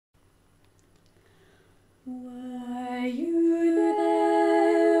Were you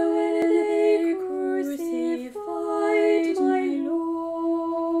there when they crucified my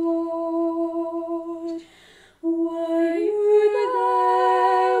Lord? Were you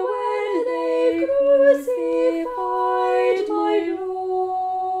there when they crucified my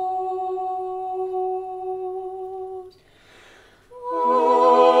Lord? Oh,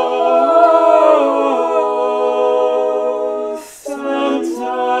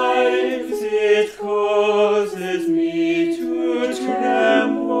 sometimes it causes me to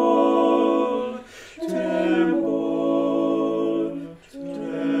tremble, tremble,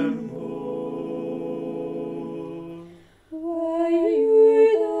 tremble. Were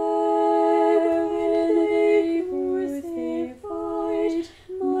you there when they crucified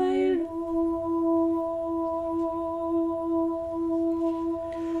my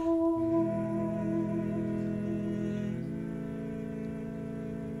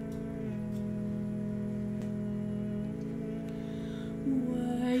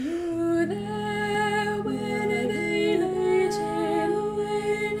Were you there when they laid him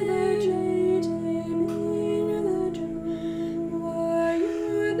in the tomb? Were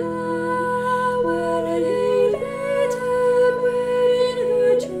you there when they laid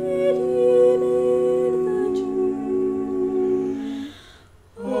him in the tomb?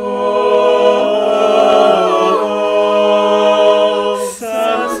 Oh,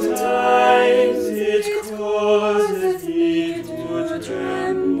 sometimes it causes me to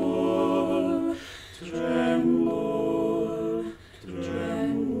tremble, tremble,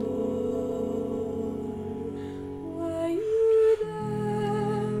 tremble. Were you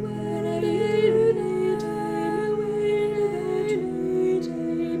there when they laid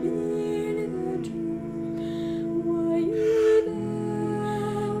him in the tomb? Were you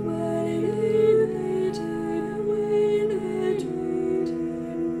there when they laid him in the tomb?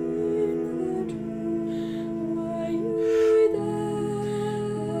 Were you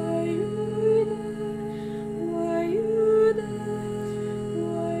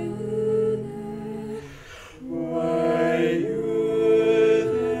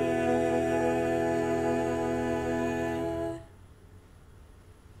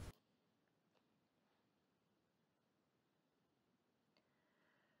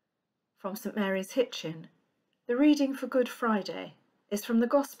From St Mary's Hitchin, the reading for Good Friday is from the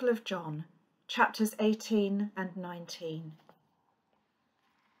Gospel of John, chapters 18 and 19.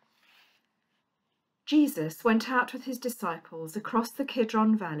 Jesus went out with his disciples across the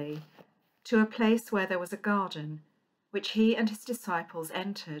Kidron Valley to a place where there was a garden, which he and his disciples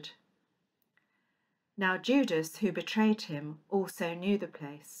entered. Now Judas, who betrayed him, also knew the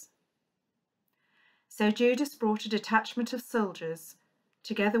place. So Judas brought a detachment of soldiers,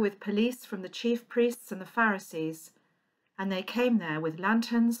 together with police from the chief priests and the Pharisees, and they came there with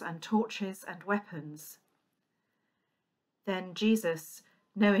lanterns and torches and weapons. Then Jesus,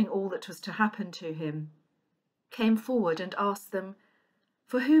 knowing all that was to happen to him, came forward and asked them,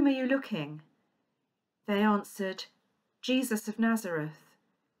 "For whom are you looking?" They answered, "Jesus of Nazareth."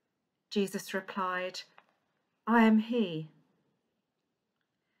 Jesus replied, "I am he."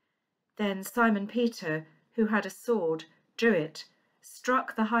 Then Simon Peter, who had a sword, drew it,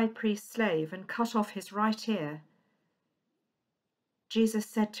 struck the high priest's slave and cut off his right ear. Jesus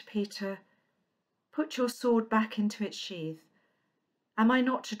said to Peter, "Put your sword back into its sheath. Am I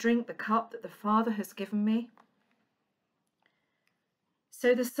not to drink the cup that the Father has given me?"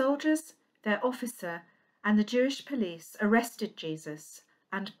 So the soldiers, their officer, and the Jewish police arrested Jesus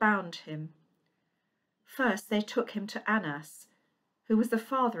and bound him. First they took him to Annas, who was the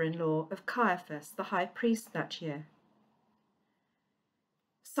father-in-law of Caiaphas, the high priest that year.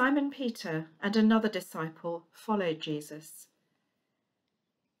 Simon Peter and another disciple followed Jesus.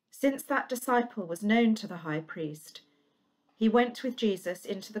 Since that disciple was known to the high priest, he went with Jesus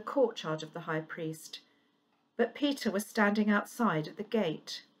into the courtyard of the high priest, but Peter was standing outside at the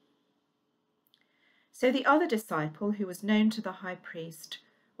gate. So the other disciple, who was known to the high priest,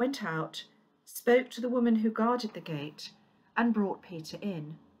 went out, spoke to the woman who guarded the gate, and brought Peter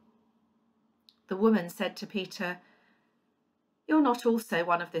in. The woman said to Peter, "You're not also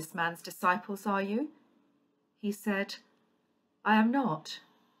one of this man's disciples, are you?" He said, "I am not."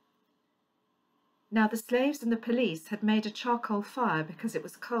 Now the slaves and the police had made a charcoal fire because it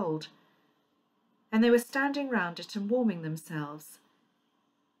was cold, and they were standing round it and warming themselves.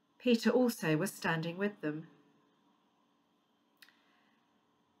 Peter also was standing with them.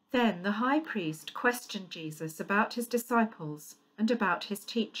 Then the high priest questioned Jesus about his disciples and about his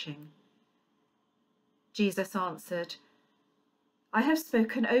teaching. Jesus answered, "I have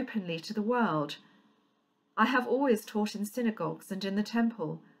spoken openly to the world. I have always taught in synagogues and in the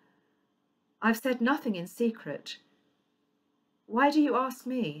temple. I've said nothing in secret. Why do you ask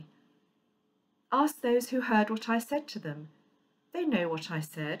me? Ask those who heard what I said to them. They know what I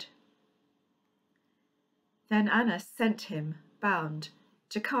said." Then Annas sent him, bound,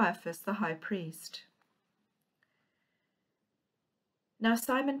 to Caiaphas the high priest. Now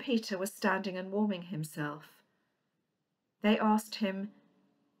Simon Peter was standing and warming himself. They asked him,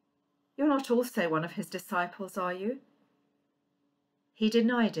 "You're not also one of his disciples, are you?" He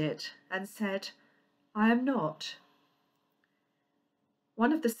denied it and said, "I am not."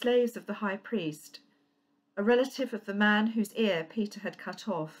 One of the slaves of the high priest, a relative of the man whose ear Peter had cut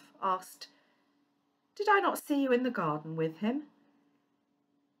off, asked, "Did I not see you in the garden with him?"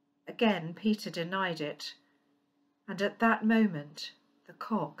 Again Peter denied it, and at that moment the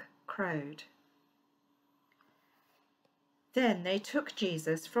cock crowed. Then they took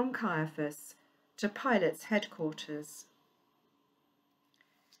Jesus from Caiaphas to Pilate's headquarters.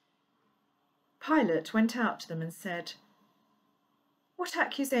 Pilate went out to them and said, "What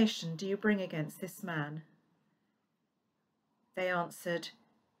accusation do you bring against this man?" They answered,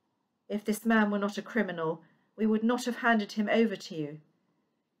 "If this man were not a criminal, we would not have handed him over to you."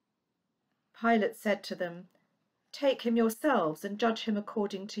 Pilate said to them, "Take him yourselves and judge him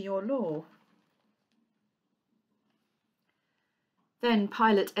according to your law." Then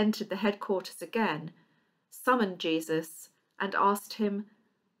Pilate entered the headquarters again, summoned Jesus, and asked him,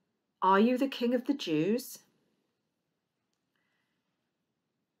 "Are you the king of the Jews?"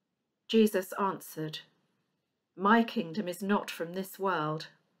 Jesus answered, "My kingdom is not from this world."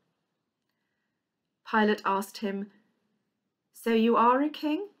 Pilate asked him, "So you are a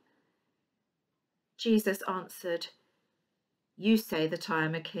king?" Jesus answered, "You say that I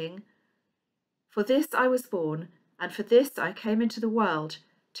am a king. For this I was born, and for this I came into the world,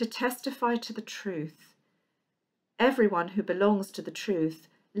 to testify to the truth. Everyone who belongs to the truth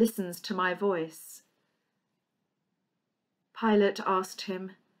listens to my voice." Pilate asked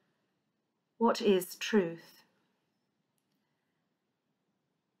him, "What is truth?"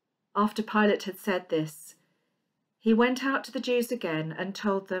 After Pilate had said this, he went out to the Jews again and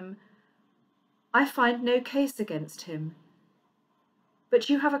told them, "I find no case against him. But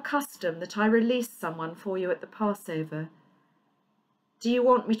you have a custom that I release someone for you at the Passover. Do you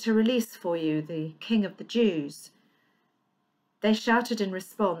want me to release for you the King of the Jews?" They shouted in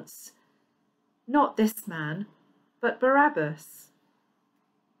response, "Not this man, but Barabbas."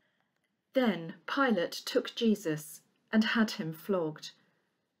 Then Pilate took Jesus and had him flogged,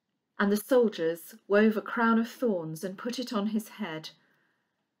 and the soldiers wove a crown of thorns and put it on his head,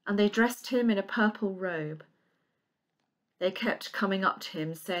 and they dressed him in a purple robe. They kept coming up to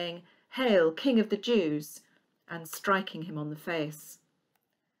him, saying, "Hail, King of the Jews," and striking him on the face.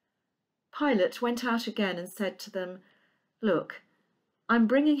 Pilate went out again and said to them, "Look, I'm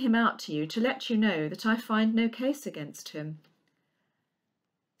bringing him out to you to let you know that I find no case against him."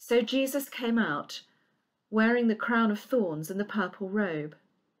 So Jesus came out, wearing the crown of thorns and the purple robe.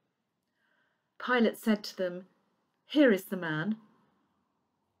 Pilate said to them, "Here is the man."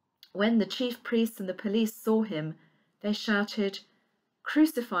 When the chief priests and the police saw him, they shouted,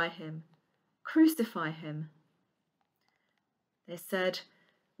 "Crucify him! Crucify him!" They said,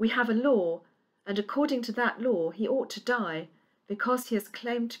 "We have a law, and according to that law he ought to die, because he has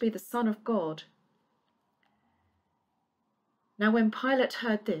claimed to be the Son of God." Now when Pilate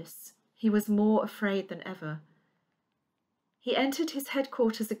heard this, he was more afraid than ever. He entered his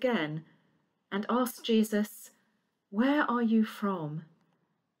headquarters again and asked Jesus, "Where are you from?"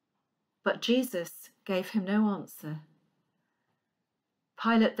 But Jesus gave him no answer.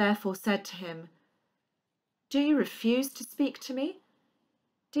 Pilate therefore said to him, "Do you refuse to speak to me?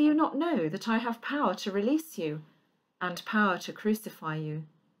 Do you not know that I have power to release you and power to crucify you?"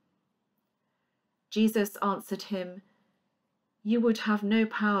 Jesus answered him, "You would have no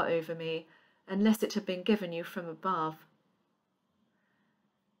power over me unless it had been given you from above."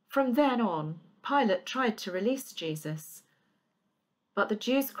 From then on, Pilate tried to release Jesus. But the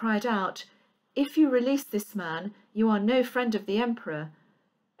Jews cried out, "If you release this man, you are no friend of the emperor.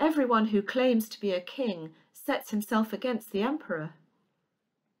 Everyone who claims to be a king sets himself against the emperor."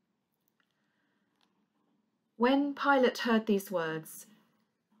 When Pilate heard these words,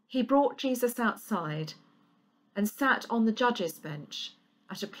 he brought Jesus outside and sat on the judge's bench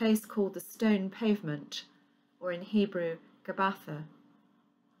at a place called the Stone Pavement, or in Hebrew, Gabbatha.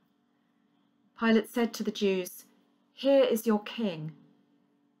 Pilate said to the Jews, "Here is your king."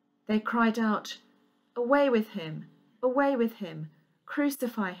 They cried out, "Away with him! Away with him!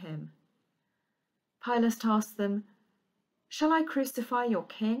 Crucify him!" Pilate asked them, "Shall I crucify your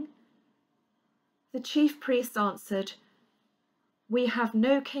king?" The chief priests answered, "We have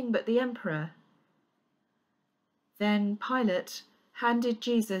no king but the emperor." Then Pilate handed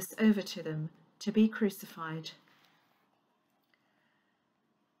Jesus over to them to be crucified.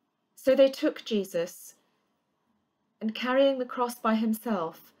 So they took Jesus, and carrying the cross by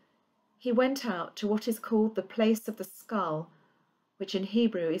himself, he went out to what is called the place of the skull, which in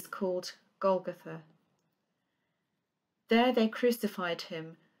Hebrew is called Golgotha. There they crucified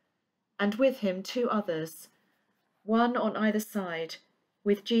him, and with him 2 others, one on either side,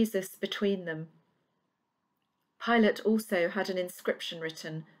 with Jesus between them. Pilate also had an inscription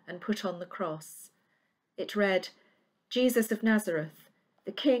written and put on the cross. It read, "Jesus of Nazareth,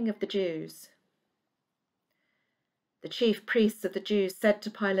 the King of the Jews." The chief priests of the Jews said to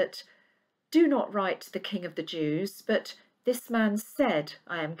Pilate, "Do not write the King of the Jews, but this man said,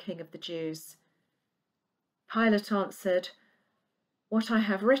 'I am King of the Jews.'" Pilate answered, "What I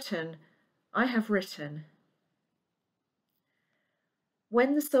have written, I have written."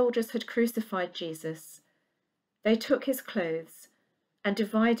 When the soldiers had crucified Jesus, they took his clothes and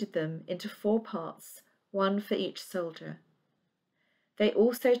divided them into 4 parts, one for each soldier. They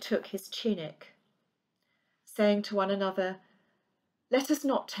also took his tunic, saying to one another, "Let us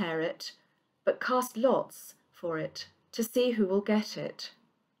not tear it, but cast lots for it to see who will get it."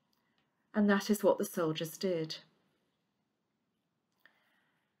 And that is what the soldiers did.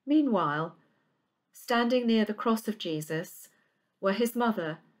 Meanwhile, standing near the cross of Jesus were his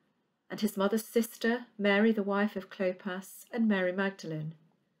mother and his mother's sister, Mary, the wife of Clopas, and Mary Magdalene.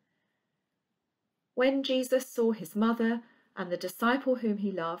 When Jesus saw his mother and the disciple whom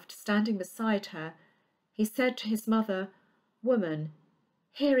he loved standing beside her, he said to his mother, "Woman,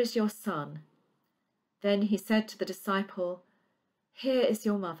 here is your son." Then he said to the disciple, "Here is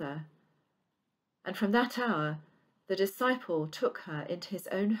your mother." And from that hour, the disciple took her into his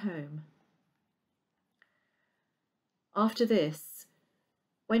own home. After this,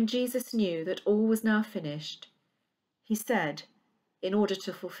 when Jesus knew that all was now finished, he said, in order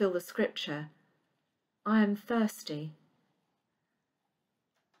to fulfill the scripture, "I am thirsty."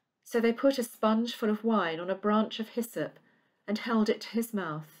 So they put a sponge full of wine on a branch of hyssop and held it to his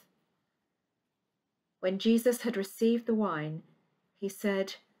mouth. When Jesus had received the wine, he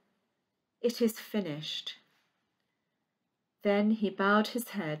said, "It is finished." Then he bowed his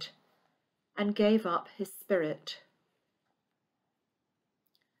head and gave up his spirit.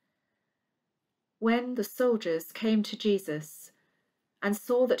 When the soldiers came to Jesus and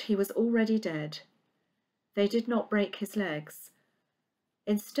saw that he was already dead, they did not break his legs.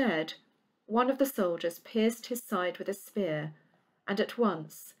 Instead, one of the soldiers pierced his side with a spear, and at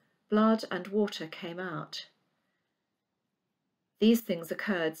once blood and water came out. These things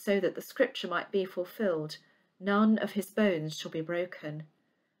occurred so that the scripture might be fulfilled, "None of his bones shall be broken."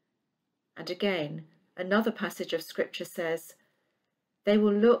 And again, another passage of scripture says, "They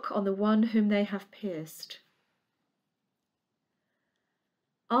will look on the one whom they have pierced."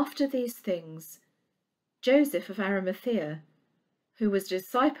 After these things, Joseph of Arimathea, who was a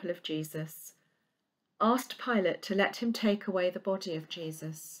disciple of Jesus, asked Pilate to let him take away the body of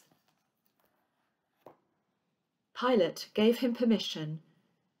Jesus. Pilate gave him permission,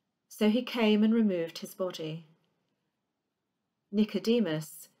 so he came and removed his body.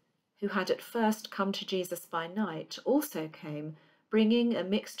 Nicodemus, who had at first come to Jesus by night, also came, bringing a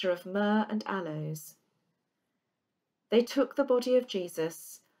mixture of myrrh and aloes. They took the body of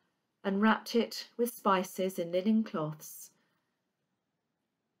Jesus and wrapped it with spices in linen cloths.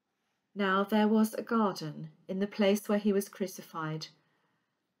 Now there was a garden in the place where he was crucified,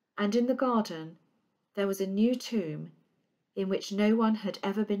 and in the garden there was a new tomb in which no one had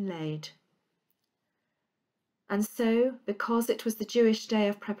ever been laid. And so, because it was the Jewish day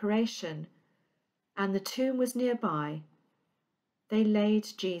of preparation, and the tomb was nearby, they laid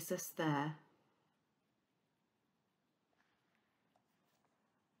Jesus there.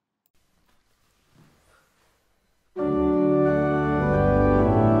 When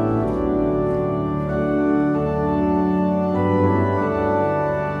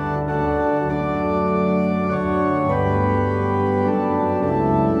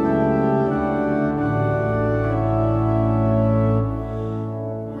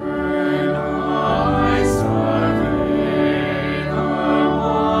I survey the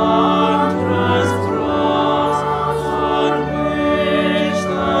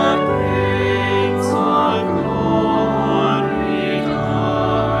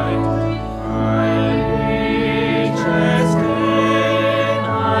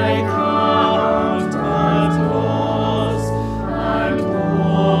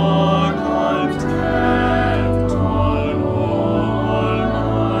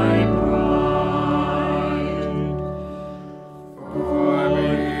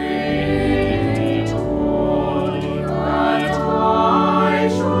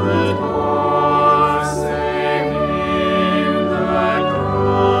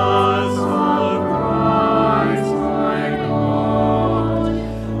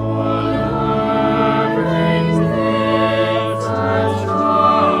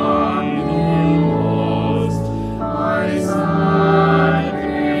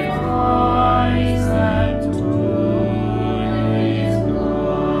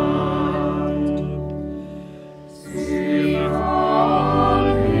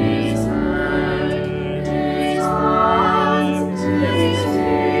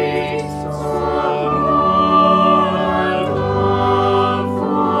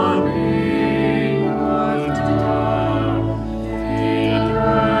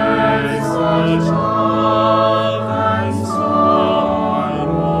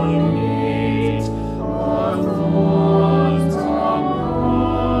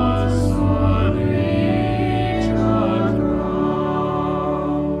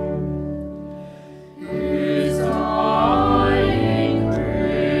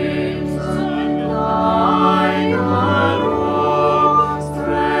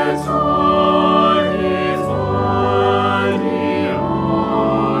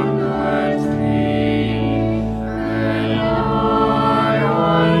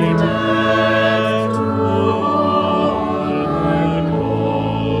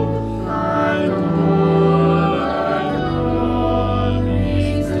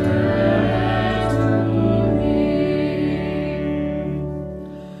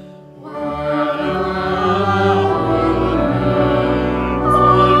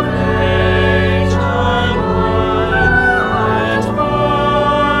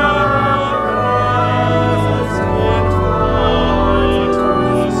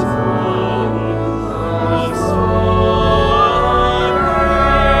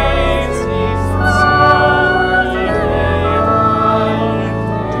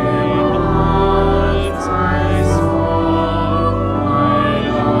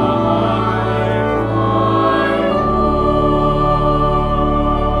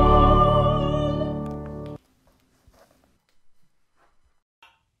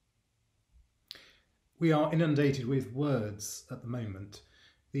We are inundated with words at the moment.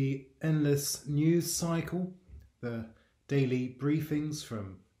 The endless news cycle, the daily briefings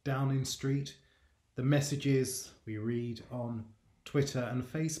from Downing Street, the messages we read on Twitter and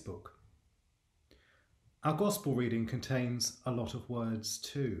Facebook. Our Gospel reading contains a lot of words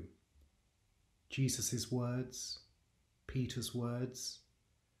too. Jesus' words, Peter's words,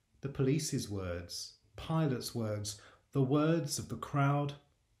 the police's words, Pilate's words, the words of the crowd,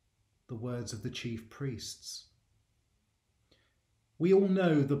 the words of the chief priests. We all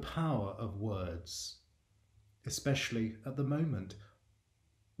know the power of words, especially at the moment.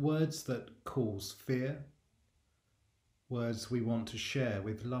 Words that cause fear, words we want to share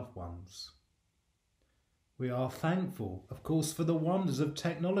with loved ones. We are thankful, of course, for the wonders of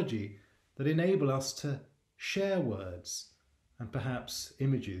technology that enable us to share words and perhaps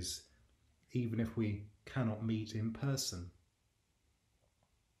images, even if we cannot meet in person.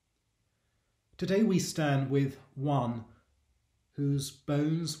 Today we stand with one whose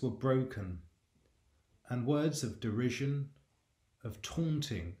bones were broken and words of derision, of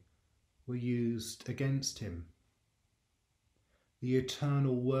taunting were used against him. The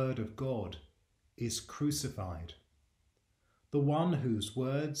eternal Word of God is crucified. The one whose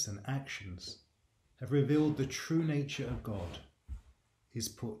words and actions have revealed the true nature of God is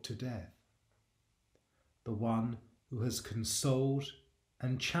put to death. The one who has consoled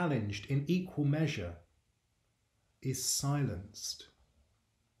and challenged in equal measure is silenced,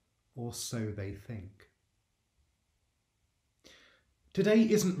 or so they think. Today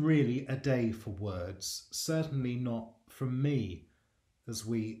isn't really a day for words, certainly not from me, as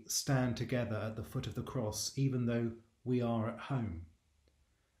we stand together at the foot of the cross, even though we are at home,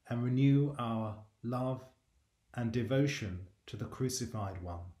 and renew our love and devotion to the crucified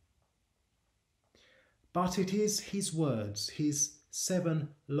one. But it is his words, his 7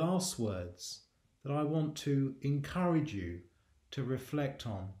 last words, that I want to encourage you to reflect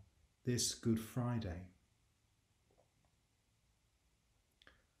on this Good Friday.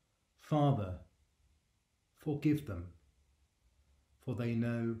 Father, forgive them, for they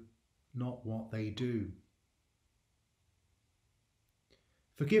know not what they do.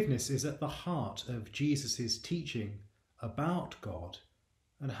 Forgiveness is at the heart of Jesus' teaching about God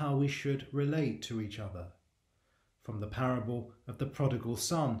and how we should relate to each other, from the parable of the prodigal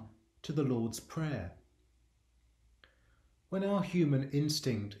son to the Lord's Prayer. When our human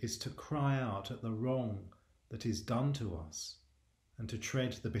instinct is to cry out at the wrong that is done to us and to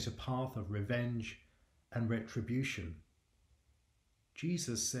tread the bitter path of revenge and retribution,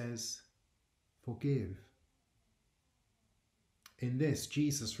 Jesus says, forgive. In this,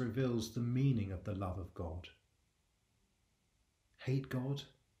 Jesus reveals the meaning of the love of God. Hate God,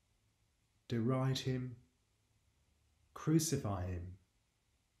 deride him, crucify him,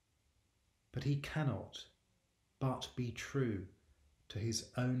 but he cannot but be true to his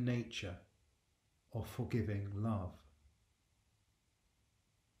own nature of forgiving love.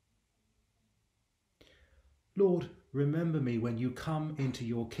 Lord, remember me when you come into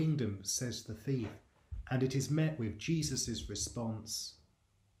your kingdom, says the thief, and it is met with Jesus' response,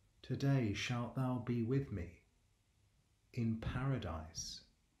 today shalt thou be with me in paradise.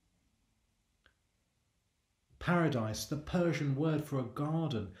 Paradise, the Persian word for a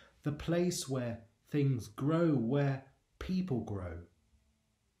garden, the place where things grow, where people grow.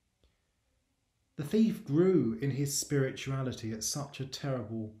 The thief grew in his spirituality at such a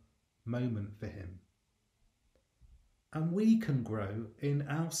terrible moment for him. And we can grow in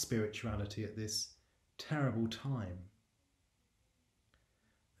our spirituality at this terrible time.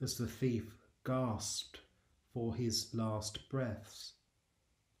 As the thief gasped for his last breaths,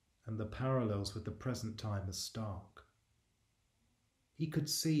 and the parallels with the present time are stark. He could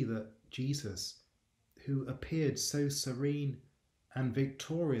see that Jesus, who appeared so serene and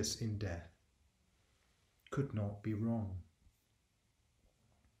victorious in death, could not be wrong.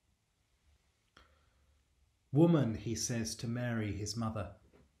 Woman, he says to Mary, his mother,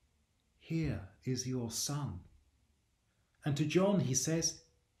 here is your son. And to John he says,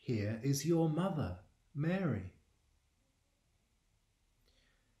 here is your mother, Mary.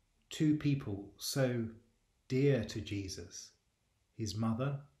 2 people so dear to Jesus, his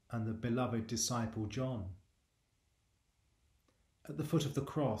mother and the beloved disciple John. At the foot of the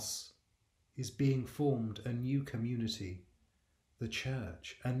cross is being formed a new community, the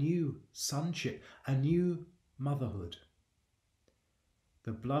church, a new sonship, a new motherhood.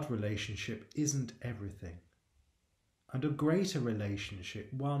 The blood relationship isn't everything, and a greater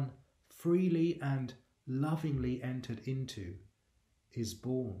relationship, one freely and lovingly entered into, is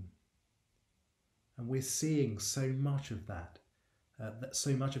born. And we're seeing so much of that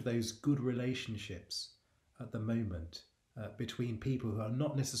so much of those good relationships at the moment between people who are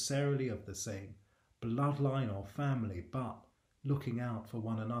not necessarily of the same bloodline or family, but looking out for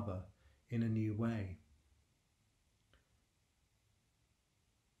one another in a new way.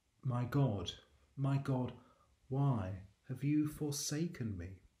 My God, why have you forsaken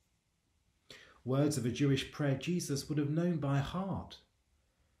me? Words of a Jewish prayer Jesus would have known by heart.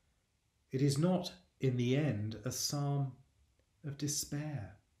 It is not, in the end, a psalm of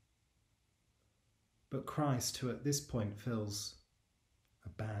despair. But Christ, who at this point feels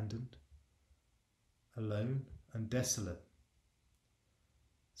abandoned, alone and desolate,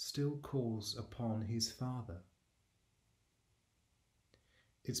 still calls upon his Father.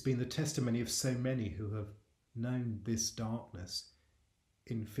 It's been the testimony of so many who have known this darkness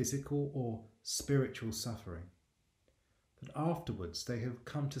in physical or spiritual suffering, that afterwards they have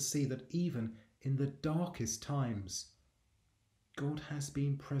come to see that even in the darkest times, God has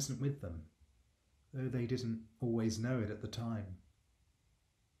been present with them, though they didn't always know it at the time.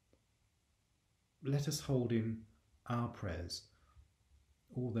 Let us hold in our prayers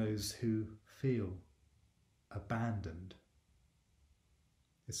all those who feel abandoned,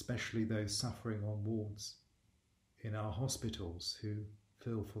 especially those suffering on wards in our hospitals who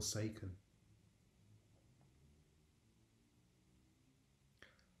feel forsaken.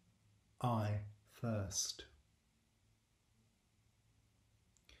 I thirst.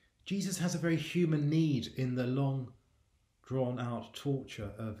 Jesus has a very human need in the long, drawn-out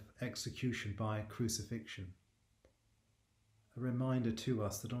torture of execution by crucifixion. A reminder to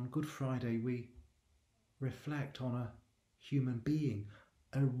us that on Good Friday we reflect on a human being,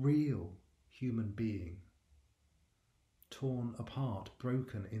 a real human being, torn apart,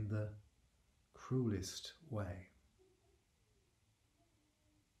 broken in the cruelest way.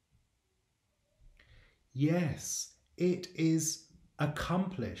 Yes, it is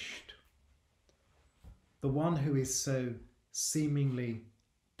accomplished. The one who is so seemingly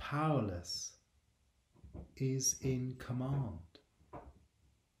powerless is in command.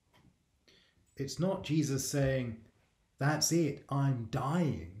 It's not Jesus saying, "That's it, I'm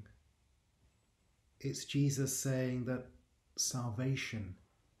dying." It's Jesus saying that salvation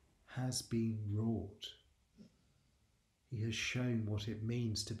has been wrought. He has shown what it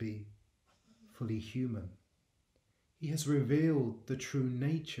means to be fully human. He has revealed the true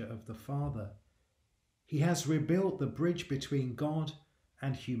nature of the Father. He has rebuilt the bridge between God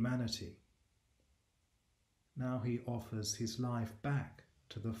and humanity. Now he offers his life back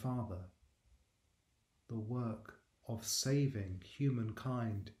to the Father. The work of saving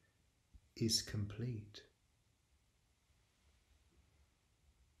humankind is complete.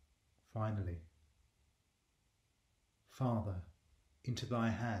 Finally, Father, into thy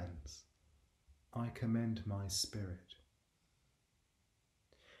hands I commend my spirit.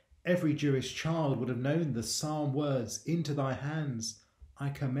 Every Jewish child would have known the psalm words, "Into thy hands I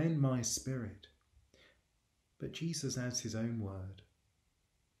commend my spirit." But Jesus adds his own word,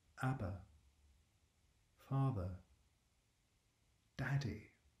 Abba, Father,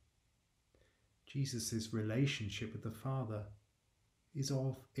 Daddy. Jesus' relationship with the Father is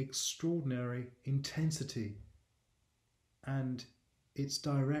of extraordinary intensity, and its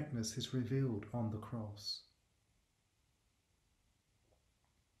directness is revealed on the cross.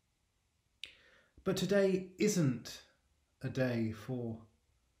 But today isn't a day for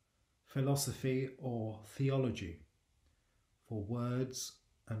philosophy or theology, for words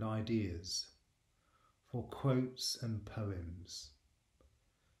and ideas, for quotes and poems,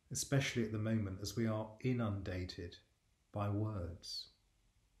 especially at the moment as we are inundated by words.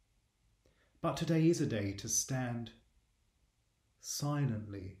 But today is a day to stand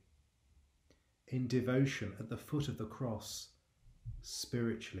silently in devotion at the foot of the cross,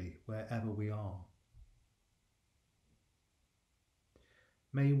 spiritually, wherever we are.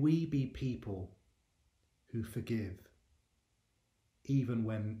 May we be people who forgive, even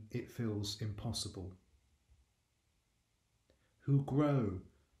when it feels impossible, who grow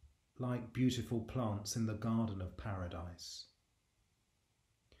like beautiful plants in the garden of paradise,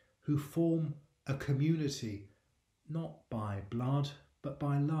 who form a community not by blood, but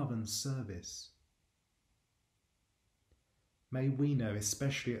by love and service. May we know,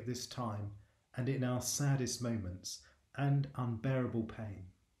 especially at this time and in our saddest moments and unbearable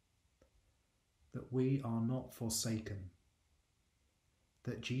pain, that we are not forsaken,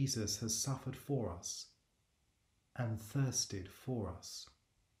 that Jesus has suffered for us and thirsted for us.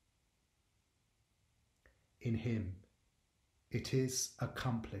 In him it is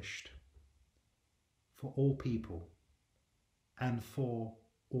accomplished for all people and for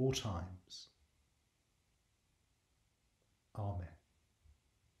all times. Amen.